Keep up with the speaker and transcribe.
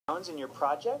sounds in your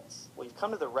projects? Well, you've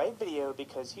come to the right video,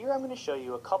 because here I'm going to show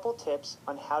you a couple tips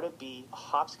on how to be a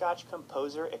hopscotch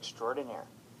composer extraordinaire.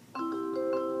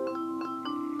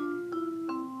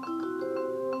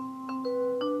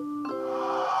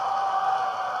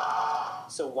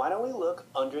 So why don't we look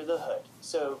under the hood?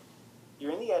 So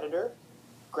you're in the editor,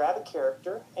 grab a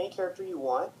character, any character you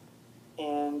want,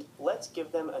 and let's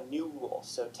give them a new rule.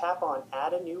 So tap on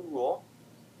Add a New Rule,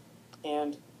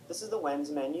 and this is the When's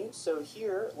menu. So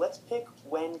here, let's pick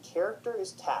When Character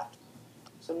is Tapped.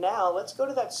 So now, let's go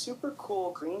to that super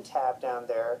cool green tab down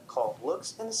there called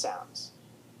Looks and Sounds,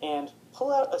 and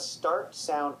pull out a Start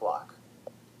Sound block.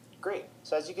 Great.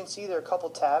 So as you can see, there are a couple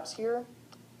tabs here.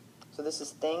 So this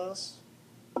is Things.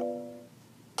 A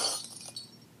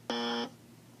lot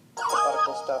of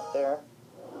cool stuff there.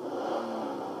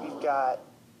 We've got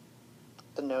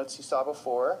the notes you saw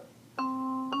before.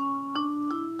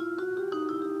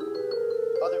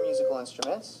 Other musical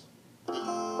instruments.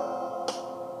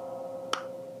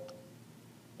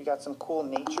 We got some cool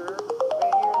nature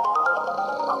right here.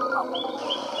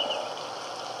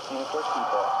 And of course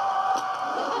people.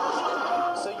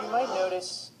 So you might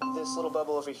notice this little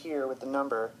bubble over here with the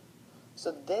number.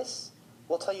 So this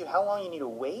will tell you how long you need to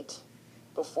wait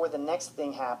before the next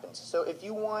thing happens. So if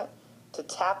you want to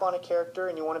tap on a character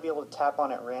and you want to be able to tap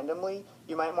on it randomly,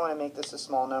 you might want to make this a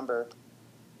small number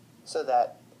so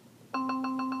that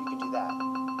you can do that.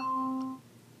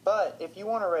 But if you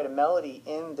want to write a melody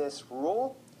in this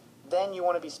rule, then you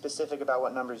want to be specific about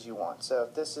what numbers you want. So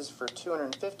if this is for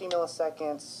 250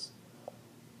 milliseconds,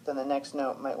 then the next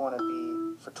note might want to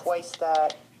be for twice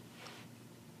that,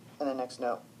 and the next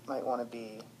note might want to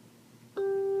be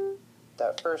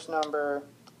that first number.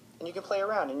 And you can play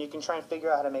around, and you can try and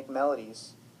figure out how to make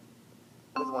melodies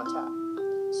with one tap.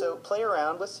 So play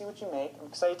around, let's see what you make. I'm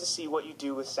excited to see what you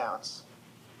do with sounds.